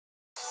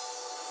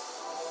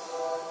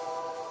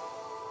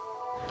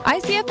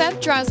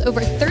ICFF draws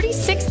over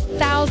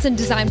 36,000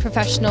 design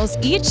professionals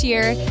each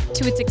year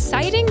to its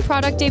exciting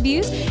product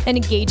debuts and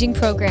engaging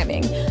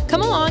programming.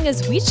 Come along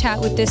as we chat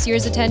with this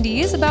year's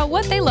attendees about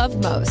what they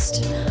love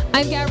most.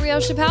 I'm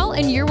Gabrielle Chappelle,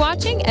 and you're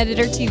watching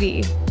Editor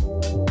TV.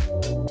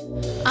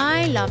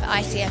 I love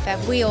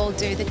ICFF. We all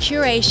do. The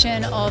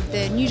curation of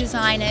the new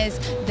designers,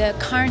 the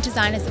current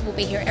designers that will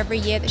be here every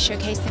year that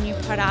showcase the new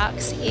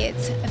products.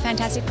 It's a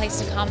fantastic place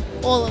to come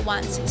all at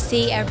once,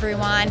 see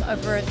everyone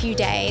over a few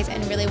days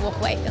and really walk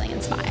away feeling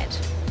inspired.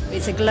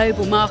 It's a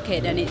global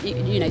market, and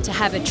to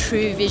have a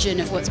true vision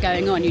of what's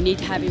going on, you need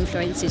to have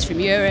influences from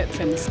Europe,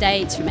 from the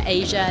States, from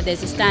Asia.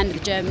 There's a stand, the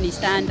Germany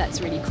stand, that's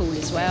really cool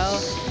as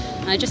well.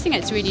 And I just think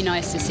it's really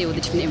nice to see all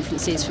the different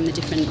influences from the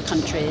different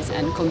countries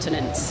and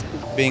continents.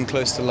 Being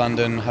close to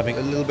London, having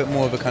a little bit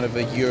more of a kind of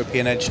a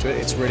European edge to it,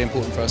 it's really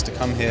important for us to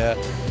come here,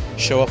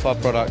 show off our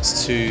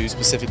products to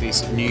specifically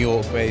New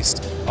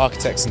York-based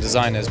architects and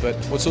designers. But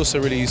what's also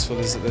really useful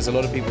is that there's a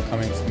lot of people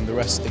coming from the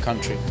rest of the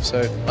country.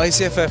 So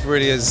ICFF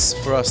really is,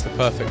 for us, the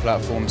perfect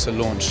platform to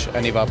launch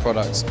any of our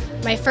products.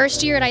 My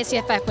first year at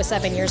ICFF was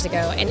 7 years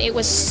ago, and it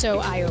was so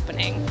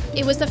eye-opening.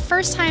 It was the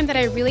first time that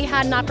I really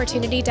had an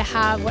opportunity to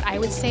have what I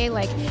would say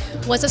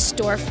was a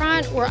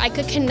storefront where I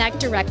could connect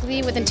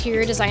directly with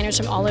interior designers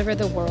from all over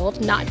the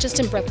world, not just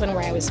in Brooklyn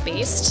where I was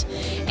based.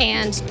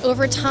 And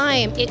over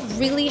time, it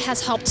really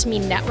has helped me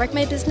network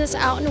my business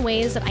out in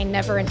ways that I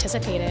never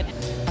anticipated.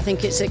 I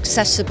think it's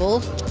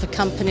accessible for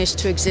companies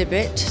to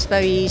exhibit. It's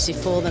very easy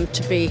for them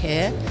to be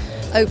here.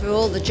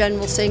 Overall, the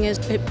general thing is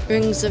it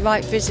brings the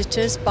right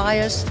visitors,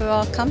 buyers for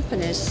our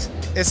companies.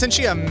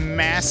 Essentially a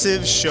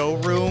massive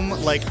showroom,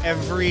 like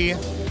every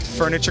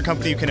furniture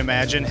company you can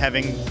imagine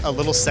having a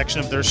little section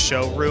of their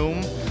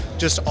showroom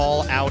just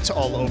all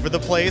over the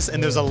place,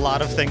 and there's a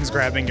lot of things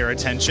grabbing your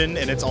attention,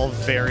 and it's all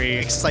very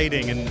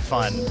exciting and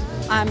fun.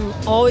 I'm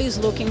always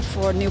looking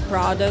for new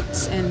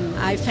products, and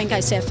I think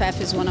ICFF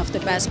is one of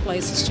the best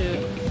places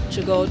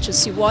to go to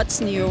see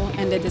what's new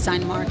in the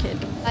design market.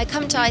 I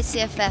come to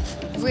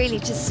ICFF really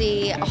to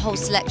see a whole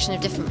selection of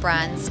different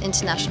brands,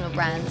 international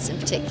brands in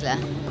particular.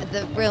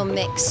 The real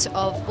mix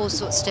of all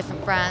sorts of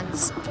different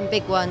brands, from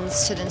big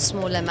ones to then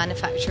smaller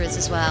manufacturers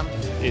as well.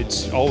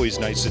 It's always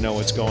nice to know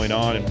what's going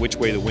on and which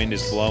way the wind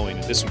is blowing.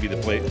 This would be the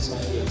place,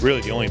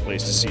 really the only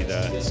place to see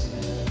that.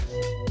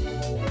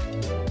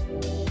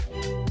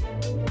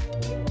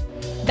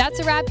 That's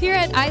a wrap here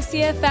at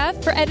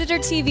ICFF. For Editor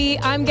TV,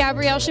 I'm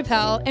Gabrielle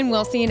Chappelle, and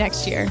we'll see you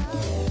next year.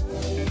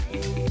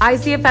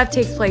 ICFF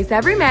takes place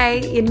every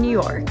May in New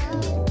York.